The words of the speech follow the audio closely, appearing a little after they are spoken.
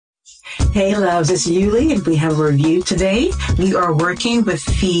Hey loves, it's Yuli and we have a review today. We are working with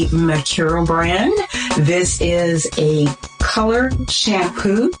the Mokeru brand. This is a color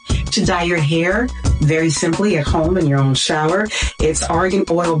shampoo to dye your hair very simply at home in your own shower. It's argan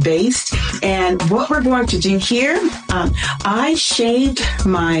oil based. And what we're going to do here, I shaved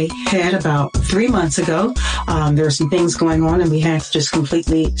my head about 3 months ago. There were some things going on and we had to just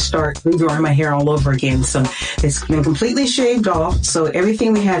completely start regrowing my hair all over again. So it's been completely shaved off. So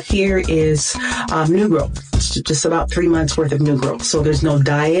everything we have here is new growth. It's just about 3 months worth of new growth. So there's no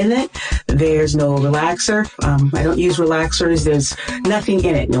dye in it. There's no relaxer. I don't use relaxers. There's nothing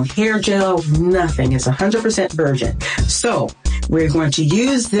in it. No hair gel, nothing. It's 100% virgin. So we're going to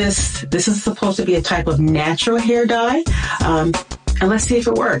use this. This is supposed to be a type of natural hair dye. And let's see if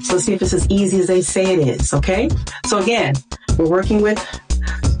it works. Let's see if it's as easy as they say it is. Okay. So again, we're working with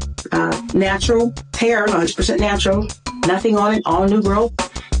natural hair, 100% natural, nothing on it, all new growth.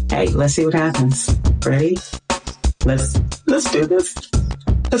 Hey, let's see what happens. Ready? Let's do this.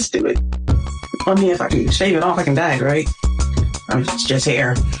 Let's do it. I mean, if I can shave it off, I can dye it, right? It's just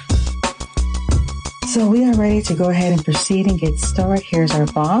hair. So we are ready to go ahead and proceed and get started. Here's our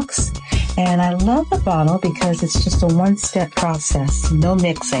box. And I love the bottle because it's just a one-step process. No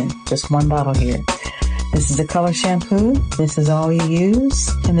mixing, just one bottle here. This is a color shampoo. This is all you use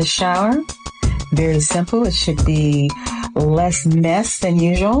in the shower. Very simple. It should be less mess than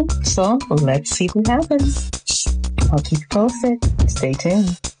usual. So let's see what happens. I'll keep you posted. Stay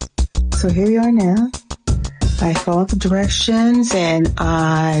tuned. So here we are now. I followed the directions and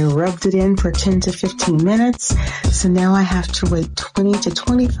I rubbed it in for 10 to 15 minutes. So now I have to wait 20 to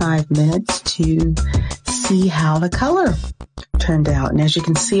 25 minutes to see how the color turned out. And as you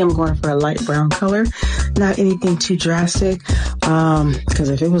can see, I'm going for a light brown color, not anything too drastic. Because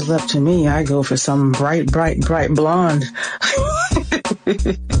if it was left to me, I'd go for some bright blonde.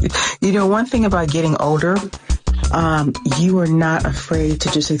 You know, one thing about getting older, you are not afraid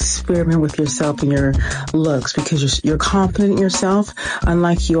to just experiment with yourself and your looks because you're confident in yourself,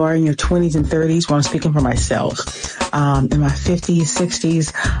 unlike you are in your 20s and 30s. Well, I'm speaking for myself. In my 50s,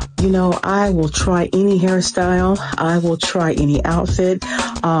 60s, you know, I will try any hairstyle. I will try any outfit.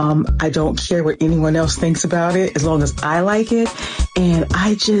 I don't care what anyone else thinks about it as long as I like it. And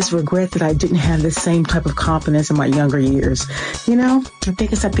I just regret that I didn't have the same type of confidence in my younger years. You know, I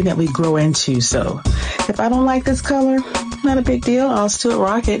think it's something that we grow into. So if I don't like this color, not a big deal. I'll still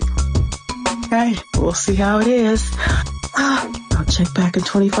rock it. Okay, we'll see how it is. I'll check back in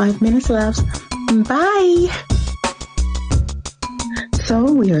 25 minutes, loves. Bye. So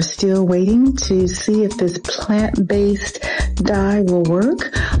we are still waiting to see if this plant-based dye will work.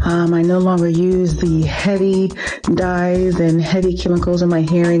 I no longer use the heavy dyes and heavy chemicals in my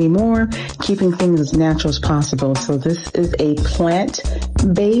hair anymore, keeping things as natural as possible. So this is a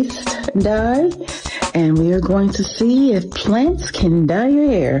plant-based dye, and we are going to see if plants can dye your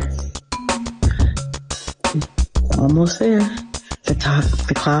hair. Almost there. The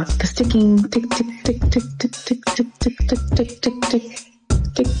clock is ticking. Tick, tick, tick, tick, tick, tick, tick, tick, tick, tick, tick, tick.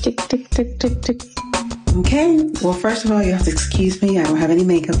 Tick, tick, tick, tick, tick, tick. Okay, well, first of all, you have to excuse me. I don't have any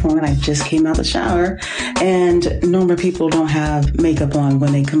makeup on. I just came out the shower. And normal people don't have makeup on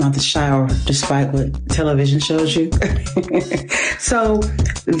when they come out the shower, despite what television shows you. So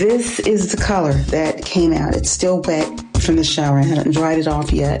this is the color that came out. It's still wet from the shower. I haven't dried it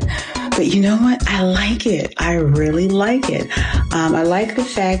off yet. But you know what? I like it. I really like it. I like the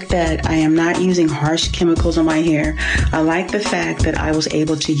fact that I am not using harsh chemicals on my hair. I like the fact that I was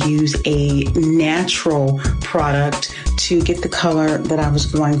able to use a natural product to get the color that I was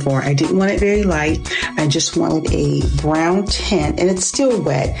going for. I didn't want it very light. I just wanted a brown tint, and it's still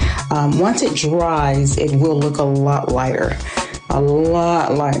wet. Once it dries, it will look a lot lighter.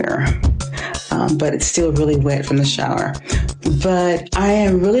 But it's still really wet from the shower. But I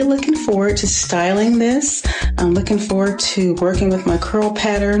am really looking forward to styling this. I'm looking forward to working with my curl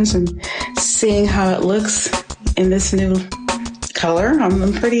patterns and seeing how it looks in this new color.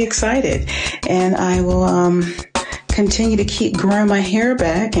 I'm pretty excited. And I will continue to keep growing my hair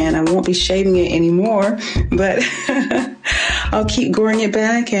back, and I won't be shaving it anymore, but I'll keep growing it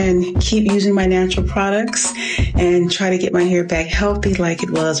back and keep using my natural products and try to get my hair back healthy like it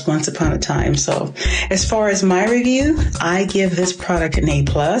was once upon a time. So as far as my review, I give this product an A+.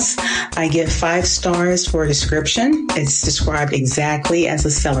 I give 5 stars for description. It's described exactly as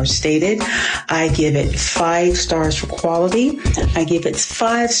the seller stated. I give it 5 stars for quality. I give it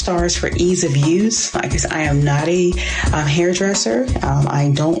 5 stars for ease of use. I guess I am not a hairdresser.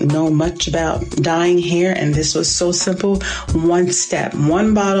 I don't know much about dyeing hair, and this was so simple. one step,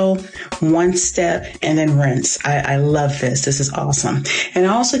 one bottle, one step, and then rinse. I love this. This is awesome. And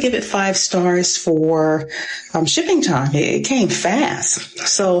I also give it 5 stars for shipping time. It came fast.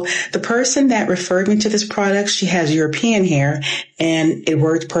 So the person that referred me to this product, she has European hair and it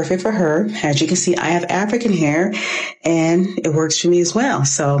worked perfect for her. As you can see, I have African hair and it works for me as well.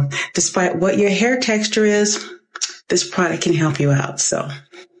 So despite what your hair texture is, this product can help you out. So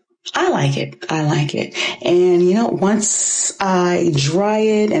I like it. I like it. And you know, once I dry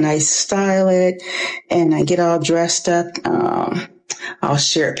it and I style it and I get all dressed up, I'll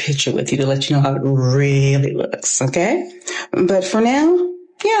share a picture with you to let you know how it really looks. Okay. But for now,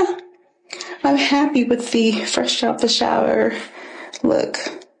 yeah, I'm happy with the fresh out the shower look.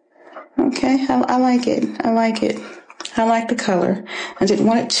 Okay. I like it. I like it. I like the color. I didn't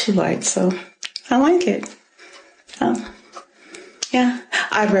want it too light, so I like it. Yeah,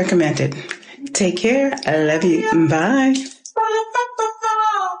 I'd recommend it. Take care. I love you. Bye.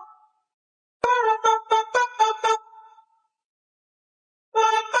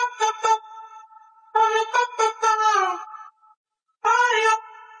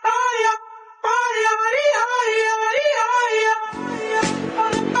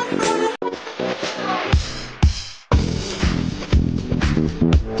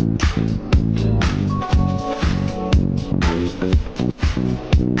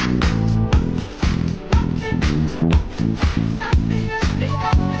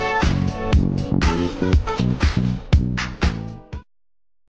 Thank you.